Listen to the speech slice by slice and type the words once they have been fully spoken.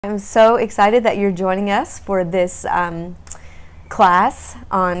I'm so excited that you're joining us for this class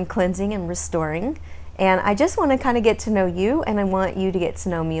on cleansing and restoring. And I just want to kind of get to know you, and I want you to get to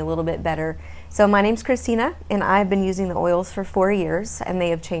know me a little bit better. So my name's Christina, and I've been using the oils for 4 years, and they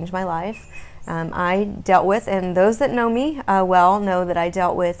have changed my life. I dealt with, and those that know me well know that I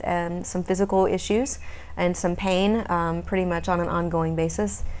dealt with some physical issues and some pain pretty much on an ongoing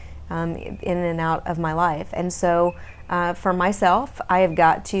basis in and out of my life. And so for myself, I have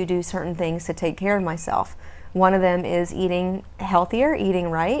got to do certain things to take care of myself. One of them is eating healthier, eating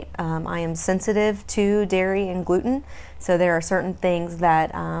right. I am sensitive to dairy and gluten, so there are certain things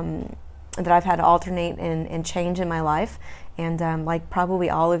that that I've had to alternate and change in my life. And like probably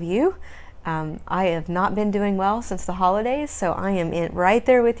all of you, I have not been doing well since the holidays, so I am right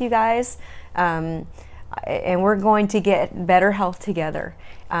there with you guys. And we're going to get better health together.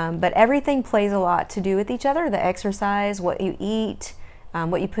 But everything plays a lot to do with each other, the exercise, what you eat,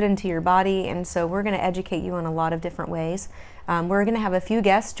 what you put into your body, and so we're going to educate you in a lot of different ways. We're going to have a few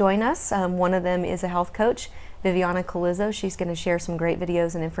guests join us. One of them is a health coach, Viviana Calizzo. She's going to share some great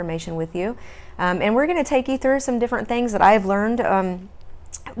videos and information with you. And we're going to take you through some different things that I've learned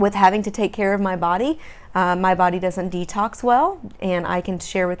with having to take care of my body. My body doesn't detox well, and I can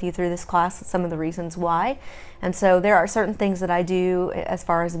share with you through this class some of the reasons why. And so there are certain things that I do as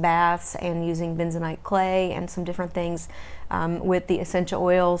far as baths and using bentonite clay and some different things with the essential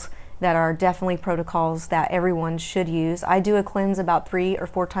oils that are definitely protocols that everyone should use. I do a cleanse about 3 or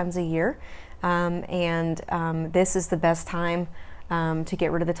 4 times a year, and this is the best time to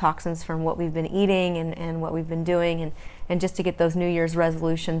get rid of the toxins from what we've been eating and what we've been doing, and just to get those New Year's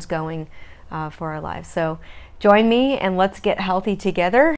resolutions going for our lives. So join me and let's get healthy together.